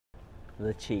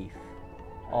the chief,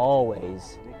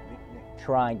 always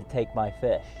trying to take my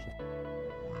fish.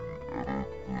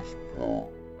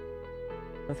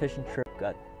 The fishing trip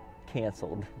got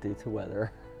canceled due to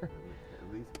weather. At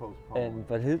least postponed.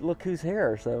 But look who's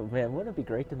here. So man, wouldn't it be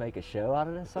great to make a show out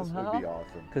of this somehow? This would be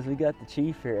awesome. Because we got the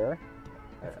chief here.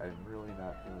 I'm really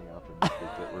not feeling optimistic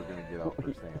that we're going to get out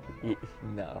for salmon.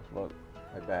 No, look.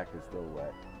 My back is still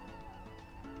wet.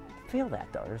 Feel that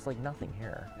though, there's like nothing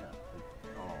here. Yeah.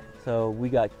 So we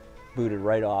got booted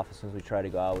right off as soon as we tried to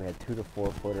go out. We had 2 to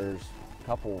 4 footers.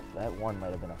 Couple, that one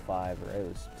might have been a 5, or it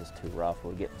was just too rough.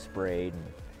 We were getting sprayed. And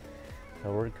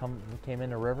so we came in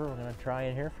the river. We're going to try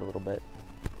in here for a little bit.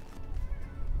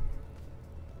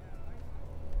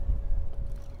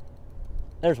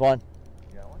 There's one.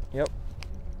 You got one? Yep.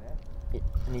 I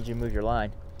need you to move your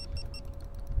line.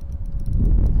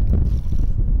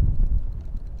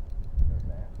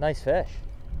 Nice fish.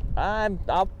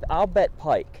 I'll bet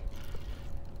pike.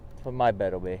 That's what my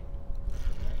bet will be.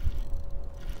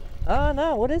 Oh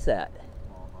no, what is that?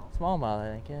 Smallmouth,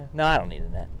 I think, yeah. No, I don't need a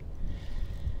net.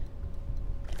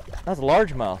 That's a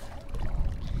largemouth.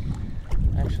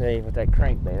 Actually, with that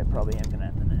crankbait, I probably ain't gonna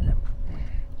have to net him.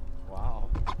 Wow.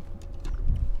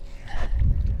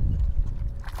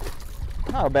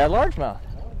 Not a bad largemouth.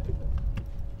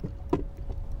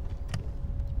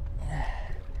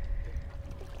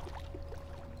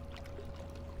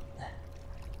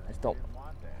 Don't.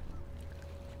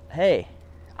 Hey,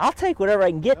 I'll take whatever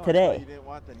I can get today. You didn't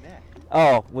want the net.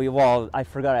 Oh, well, I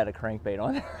forgot I had a crankbait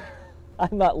on there.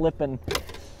 I'm not lipping.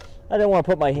 I didn't want to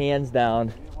put my hands down.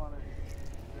 You didn't want to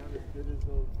sound as good as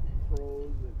those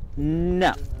pros.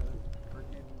 No.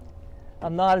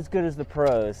 I'm not as good as the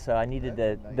pros, so I needed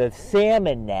the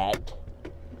salmon net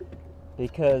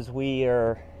because we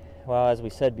are, well, as we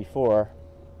said before,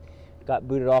 got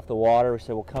booted off the water. We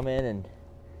said we'll come in and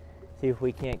see if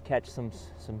we can't catch some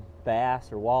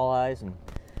bass or walleyes, and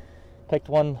picked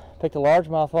a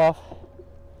largemouth off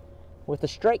with a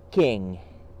Strike King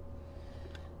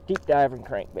deep diving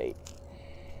crankbait.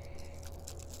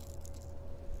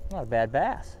 Not a bad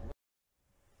bass.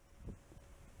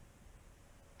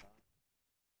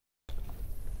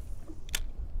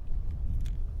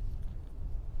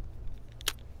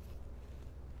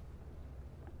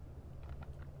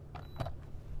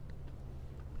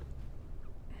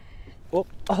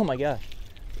 Oh my gosh.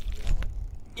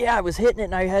 Yeah, I was hitting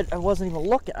it and I wasn't even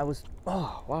looking. Oh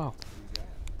wow.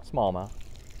 Smallmouth.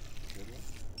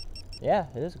 Yeah,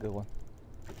 it is a good one.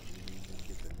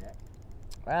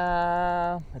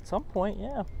 At some point,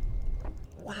 yeah.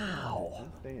 Wow.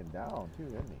 He's staying down too,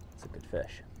 isn't he? It's a good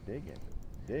fish.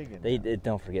 Digging.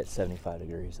 Don't forget 75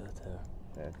 degrees though too.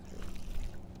 That's true.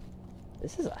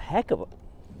 This is a heck of a,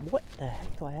 what the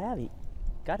heck do I have?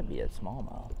 Gotta be a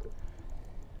smallmouth.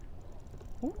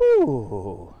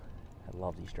 Woo! I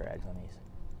love these drags on these.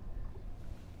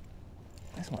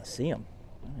 I just want to see them.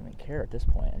 I don't even care at this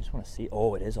point. I just want to see.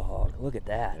 Oh, it is a hog. Look at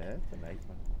that. Yeah, that's a nice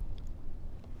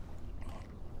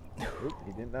one. Oop,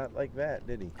 he did not like that,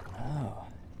 did he? Oh.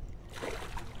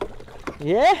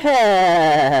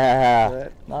 Yeah!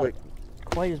 Not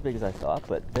quite as big as I thought,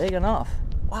 but big enough.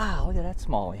 Wow, look at that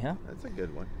smallie, huh? That's a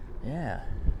good one. Yeah.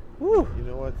 Woo! You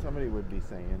know what somebody would be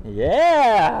saying?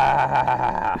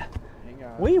 Yeah! Hang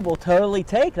on. We will totally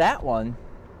take that one.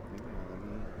 Hang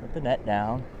on, Put the net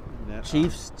down. net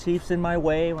Chief's in my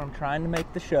way when I'm trying to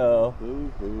make the show.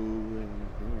 Boo hoo, and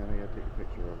hang on, I gotta take a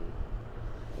picture of it.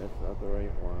 That's not the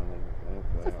right one.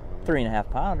 That's that one. 3.5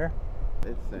 pounder.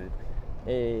 It's sent.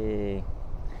 Hey.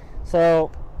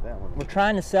 So That one. we're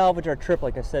trying to salvage our trip,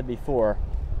 like I said before.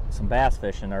 Some bass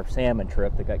fishing, our salmon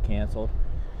trip that got canceled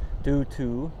due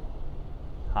to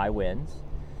high winds.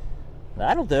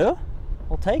 That'll do.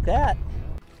 We'll take that.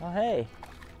 Oh, hey.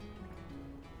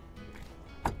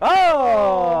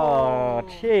 Oh,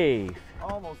 Chief.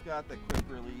 Almost got the quick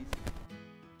release.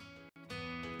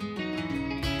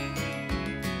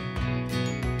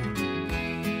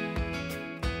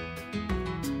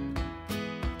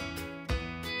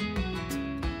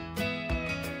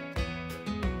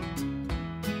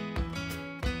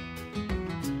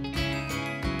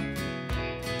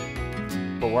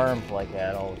 For worms like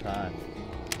that all the time.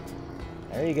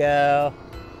 There you go.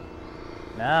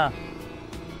 No.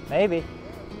 Maybe. Is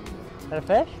that a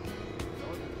fish?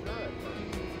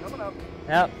 Coming up.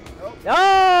 Yep. Nope.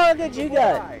 Oh, look at you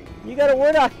got it. You got a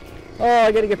wood eye. Oh,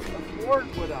 I gotta get. Sport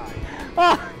wood eye.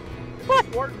 Oh, what?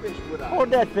 Sportfish wood eye. Hold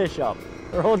that fish up.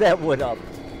 Or hold that wood up.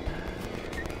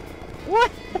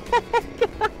 What?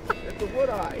 It's a wood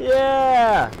eye.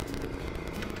 Yeah.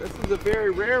 This is a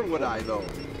very rare wood eye though.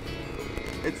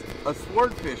 It's A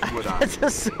swordfish would I? It's a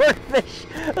swordfish.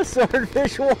 A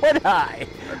swordfish would I?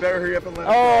 I better hurry up and let it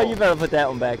Oh, go. you better put that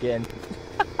one back in.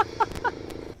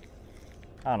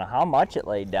 I don't know how much it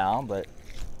laid down, but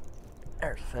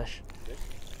there's fish.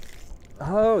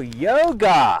 Oh,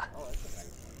 yoga! Oh, that's a nice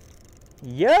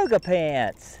one. Yoga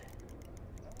pants.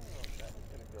 Oh, that one's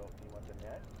gonna go. You want the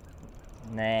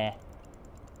net? Nah.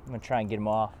 I'm gonna try and get them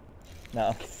off.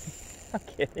 No, I'm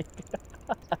kidding.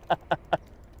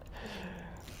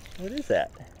 What is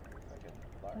that?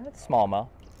 That's smallmouth.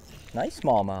 Nice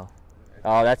smallmouth.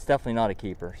 Oh, that's definitely not a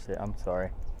keeper. I'm sorry.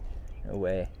 No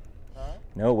way. Huh?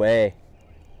 No way.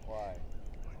 Why?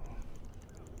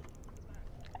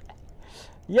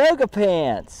 Yoga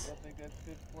pants. You don't think that's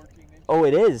fit 14 inches? Oh,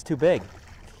 it is. It's too big.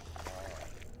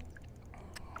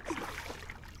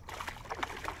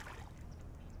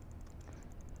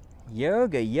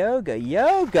 Yoga, yoga,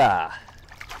 yoga.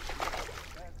 That's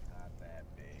not that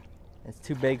big. It's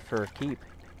too big for a keep.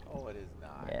 Oh, it is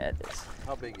not. Yeah, it is.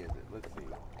 How big is it? Let's see.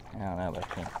 I don't know, but I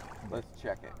can't. Let's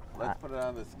check it. Let's put it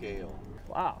on the scale.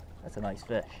 Wow, that's a nice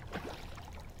fish.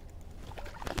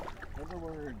 Remember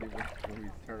when we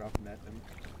start off netting them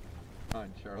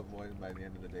on Charles Lloyd, and by the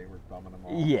end of the day we're thumbing them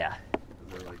all? Yeah.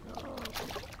 They're like,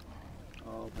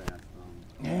 oh, bass thumb.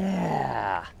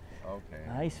 Yeah. Okay.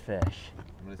 Nice fish.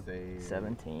 I'm going to say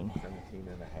 17. 17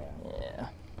 and a half. Yeah.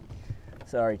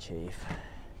 Sorry, Chief.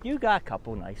 You got a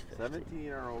couple nice fish. 17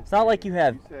 are okay. It's not like you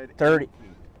have said 30.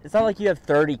 18. It's not like you have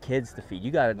 30 kids to feed. You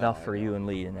got enough I for know. you and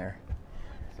Lee in there.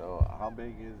 So how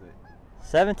big is it?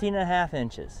 17 and a half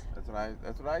inches. That's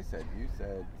what I said. You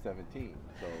said 17.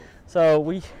 So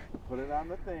we Put it on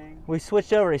the thing.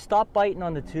 switched over. They stopped biting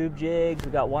on the tube jigs.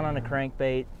 We got one on the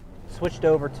crankbait. Switched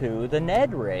over to the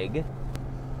Ned rig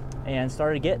and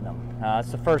started getting them.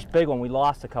 It's the first big one. We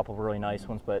lost a couple of really nice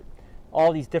ones, but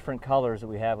all these different colors that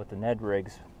we have with the Ned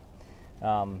rigs,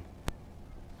 for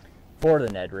the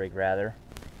Ned rig rather.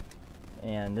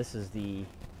 And this is the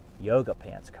yoga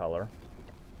pants color.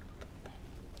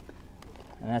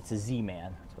 And that's a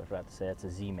Z-Man. That's what I was about to say. That's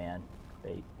a Z-Man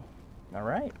bait. All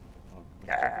right.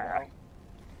 Put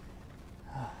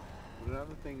it on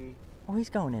the thingy. Oh, he's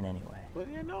going in anyway. Well,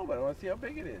 yeah, no, but I want to see how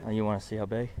big it is. Oh, you want to see how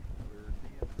big?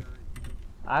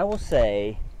 I will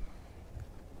say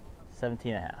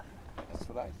 17 and a half. That's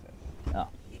what I said. Oh.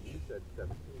 You said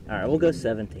 17. All right, we'll go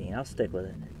 17. I'll stick with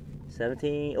it.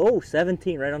 17. Oh,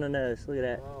 17 right on the nose. Look at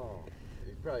that. Oh,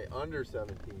 he's probably under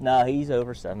 17. No, he's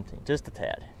over 17. Just a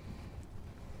tad.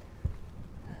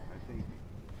 I think.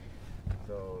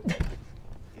 So,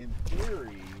 in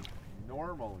theory,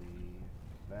 normally,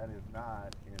 that is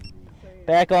not in the same.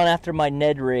 Back on after my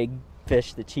Ned rig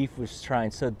fish the Chief was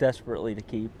trying so desperately to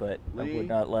keep, but I Lee? would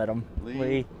not let him.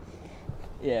 Lee?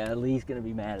 Yeah, Lee's going to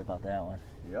be mad about that one.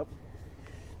 Yep.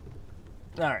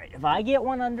 All right, if I get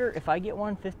one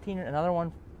 15, another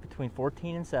one between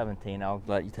 14 and 17, I'll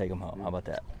let you take them home. How about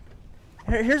that?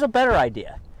 Here's a better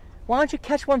idea. Why don't you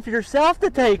catch one for yourself to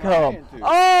take home? trying to.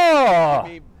 Oh!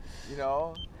 Maybe,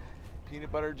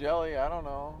 peanut butter jelly, I don't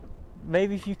know.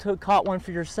 Maybe if you caught one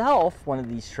for yourself one of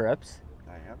these trips.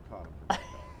 I have caught him for myself.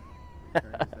 What are you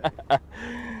trying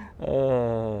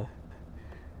to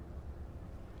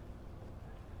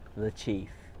say? The Chief.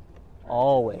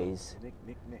 Always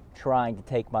Nick. trying to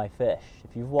take my fish.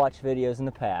 If you've watched videos in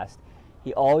the past,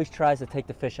 he always tries to take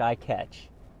the fish I catch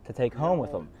to take home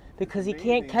with him because he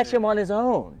can't catch him on his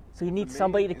own. So he needs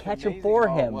somebody to catch him for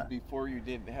him. Before you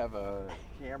didn't have a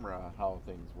camera, how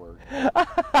things work. Now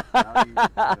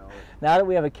that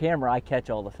we have a camera, I catch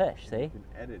all the fish. See? You can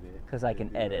edit it. Because I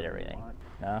can edit everything.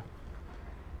 No?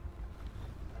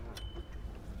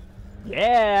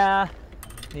 Yeah.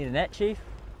 Need a net, Chief?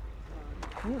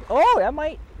 Oh, that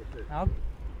might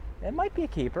be a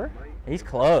keeper. He's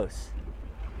close.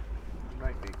 He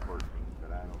might be 14,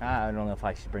 but I don't know if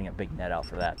I should bring a big net out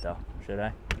for that, though. Should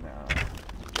I? No.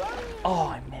 Oh,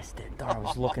 I missed it. Darn, I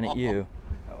was looking at you.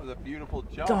 That was a beautiful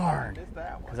jump. Darn. I missed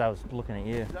that one. Because I was looking at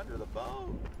you. He's under the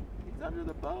boat. He's under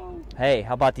the boat. Hey,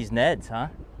 how about these Neds, huh?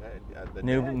 The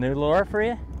New net, lure for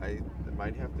you? I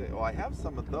might have to. Oh, I have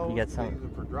some of those. You got some? I use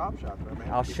them for drop shots. But I may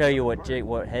have I'll to get show you some what apart.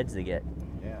 what heads to get.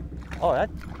 Yeah. Oh,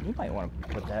 you might want to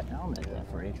put that. I'll make that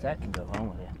for you, 'cause that can go home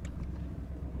with you.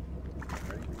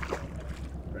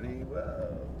 Ready?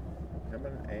 Whoa.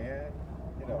 Coming and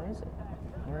Where is it?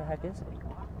 Where the heck is it?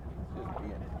 just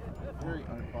being very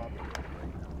unpopular.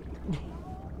 He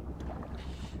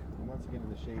wants to get in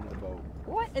the shade of the boat.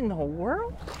 What in the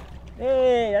world?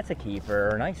 Hey, that's a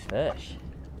keeper. Nice fish.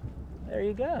 There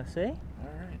you go. See? All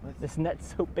right. This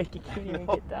net's so big you can't even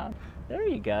get down. There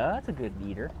you go. That's a good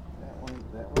eater. That one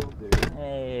That will do.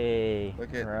 Hey.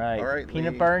 Look at, right. all right,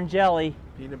 Peanut Lee. butter and jelly.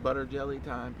 Peanut butter jelly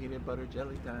time. Peanut butter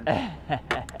jelly time.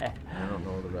 I don't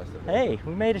know the rest of it. Hey,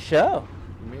 we made a show.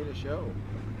 We made a show.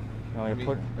 I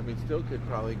mean, still could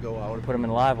probably go out. put them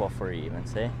in live well for you even,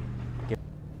 see?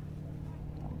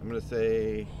 I'm going to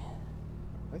say,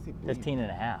 15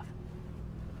 and a half.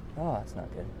 Oh, that's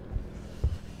not good.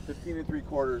 15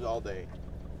 3/4 all day.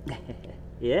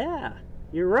 Yeah,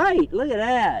 you're right. Look at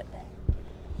that.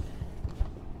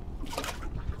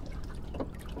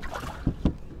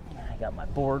 I got my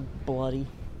board bloody.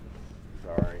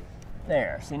 Sorry.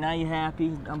 There. See, now you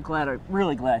happy? I'm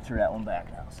really glad I threw that one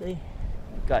back now. See?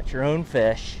 Got your own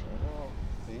fish.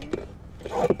 See?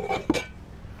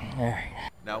 There.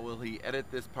 Now, will he edit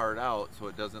this part out so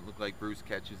it doesn't look like Bruce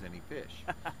catches any fish?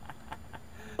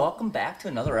 Welcome back to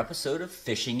another episode of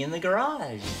Fishing in the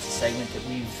Garage. It's a segment that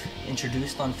we've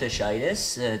introduced on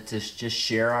Fishitis to just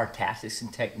share our tactics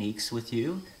and techniques with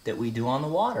you that we do on the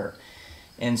water.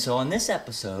 And so on this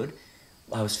episode,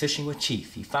 I was fishing with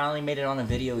Chief. He finally made it on a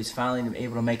video. He's finally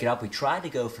able to make it up. We tried to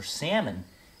go for salmon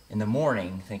in the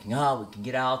morning, thinking, oh, we can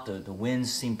get out. The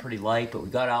winds seemed pretty light, but we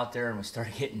got out there and we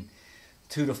started hitting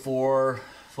 2 to 4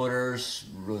 footers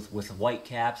with white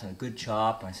caps and a good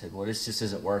chop. And I said, well, this just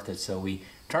isn't worth it. So we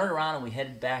turned around and we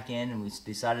headed back in and we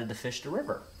decided to fish the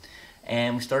river.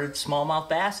 And we started smallmouth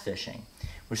bass fishing.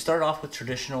 We started off with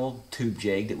traditional tube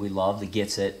jig that we love, that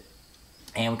gets it.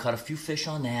 And we caught a few fish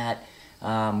on that.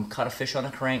 Caught a fish on a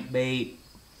crankbait.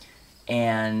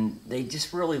 And they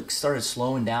just really started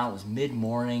slowing down. It was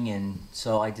mid-morning, and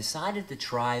so I decided to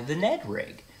try the Ned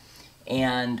rig.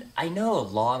 And I know a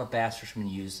lot of bass fishermen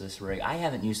use this rig. I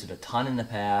haven't used it a ton in the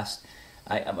past.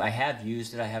 I have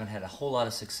used it. I haven't had a whole lot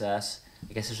of success.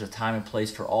 I guess there's a time and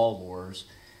place for all lures.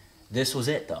 This was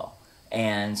it, though.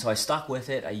 And so I stuck with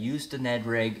it. I used the Ned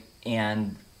rig,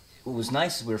 and what was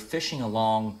nice is we were fishing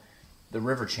along the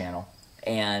river channel,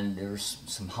 and there's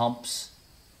some humps,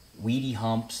 weedy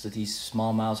humps that these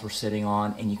smallmouths were sitting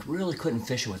on, and you really couldn't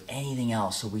fish it with anything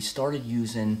else. So we started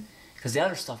using, because the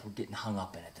other stuff were getting hung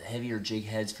up in it, the heavier jig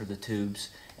heads for the tubes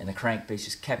and the crankbaits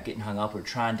just kept getting hung up. We were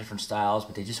trying different styles,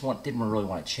 but they just didn't really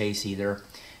want to chase either.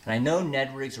 And I know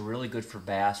Ned rigs are really good for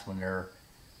bass when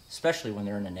especially when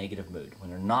they're in a negative mood. When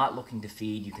they're not looking to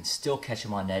feed, you can still catch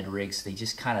them on Ned rigs. They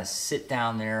just kind of sit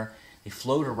down there, they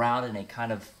float around, and they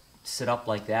kind of sit up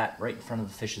like that right in front of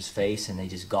the fish's face, and they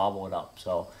just gobble it up.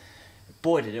 So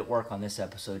boy, did it work on this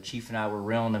episode. Chief and I were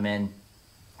reeling them in.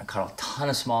 I caught a ton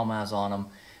of smallmouths on them.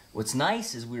 What's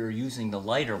nice is we were using the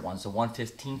lighter ones, the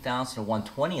 1/15 ounce and a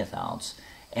 1/20 ounce,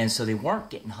 and so they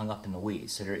weren't getting hung up in the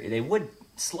weeds. So they would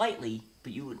slightly,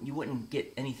 but you wouldn't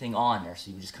get anything on there. So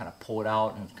you would just kind of pull it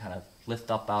out and kind of lift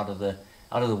up out of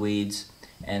the weeds,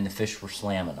 and the fish were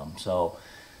slamming them. So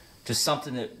just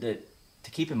something that to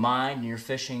keep in mind when you're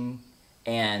fishing,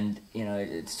 and you know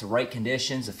it's the right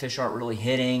conditions. The fish aren't really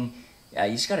hitting.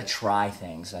 You just got to try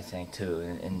things, I think,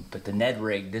 too. But the Ned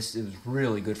rig, this is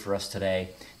really good for us today.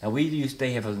 Now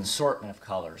they have an assortment of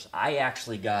colors. I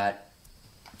actually got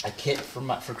a kit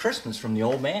for Christmas from the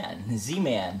old man, the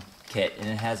Z-Man kit, and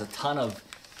it has a ton of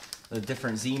the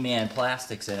different Z-Man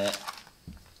plastics in it,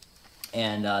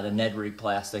 and the Ned rig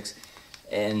plastics,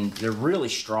 and they're really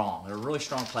strong. They're really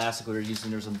strong plastic that we're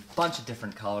using. There's a bunch of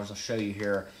different colors. I'll show you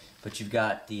here. But you've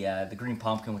got the green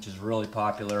pumpkin, which is really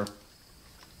popular.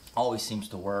 Always seems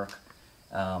to work.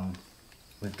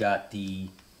 We've got the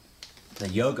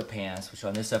yoga pants, which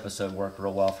on this episode worked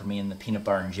real well for me, and the peanut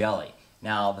butter and jelly.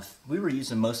 Now, we were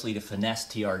using mostly to finesse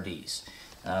TRDs,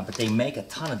 but they make a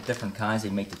ton of different kinds. They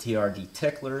make the TRD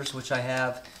ticklers, which I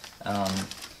have,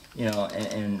 you know, and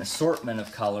an assortment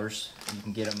of colors. You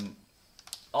can get them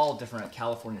all different.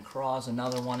 California Craw's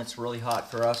another one that's really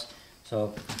hot for us.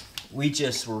 So we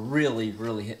just were really,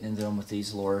 really hitting into them with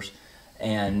these lures.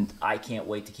 And I can't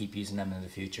wait to keep using them in the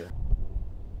future.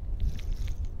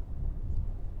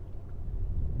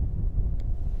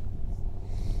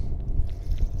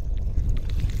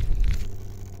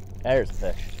 There's a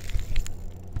fish.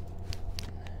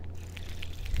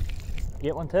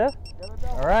 Get one too?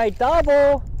 All right,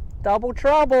 double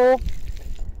trouble.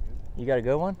 You got a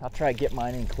good one? I'll try to get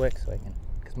mine in quick so I can,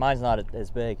 because mine's not as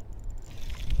big.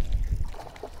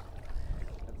 That's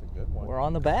a good one. We're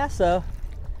on the bass though.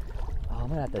 I'm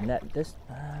gonna have to net this,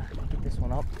 get this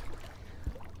one up.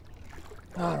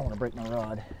 Oh, I don't want to break my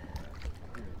rod.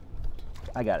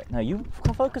 I got it. Now you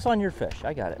focus on your fish.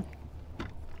 I got it.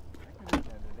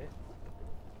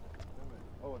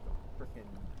 Oh, it's a freaking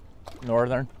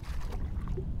Northern.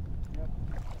 Yep.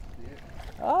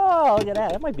 Oh, look at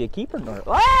that. That might be a keeper northern.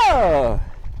 Oh!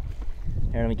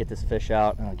 Here, let me get this fish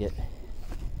out and I'll get.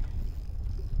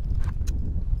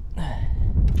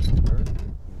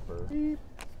 Beep.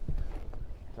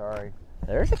 Sorry.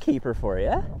 There's a keeper for you.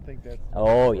 I don't think that's.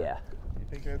 Oh yeah. You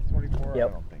think that's 24? Yep.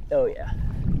 I don't think so. Oh yeah.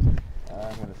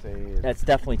 I'm gonna say it's, That's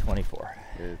definitely 24.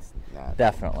 it's not.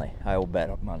 Definitely. I will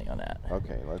bet money on that.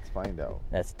 Okay, let's find out.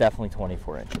 That's definitely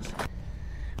 24 inches.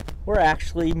 We're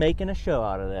actually making a show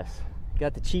out of this.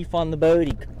 Got the chief on the boat.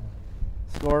 He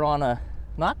scored on a,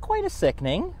 not quite a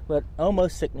sickening, but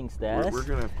almost sickening status. We're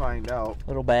gonna find out.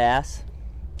 Little bass.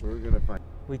 We're gonna find.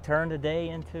 We turned a day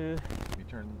into We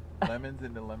turned lemons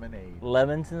into lemonade.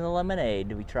 lemons in the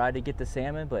lemonade. We tried to get the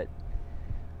salmon, but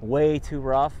way too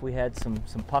rough. We had some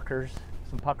pucker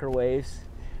waves,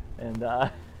 and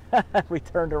we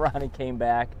turned around and came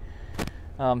back.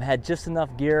 Had just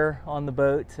enough gear on the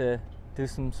boat to do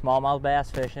some smallmouth bass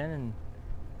fishing, and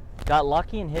got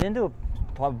lucky and hit into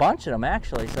a bunch of them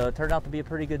actually. So it turned out to be a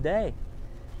pretty good day.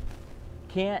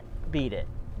 Can't beat it.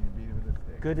 Can't beat it with a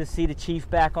stick. Good to see the chief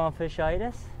back on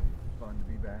Fishitis. Fun to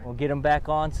be back. We'll get him back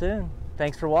on soon.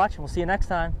 Thanks for watching. We'll see you next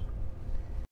time.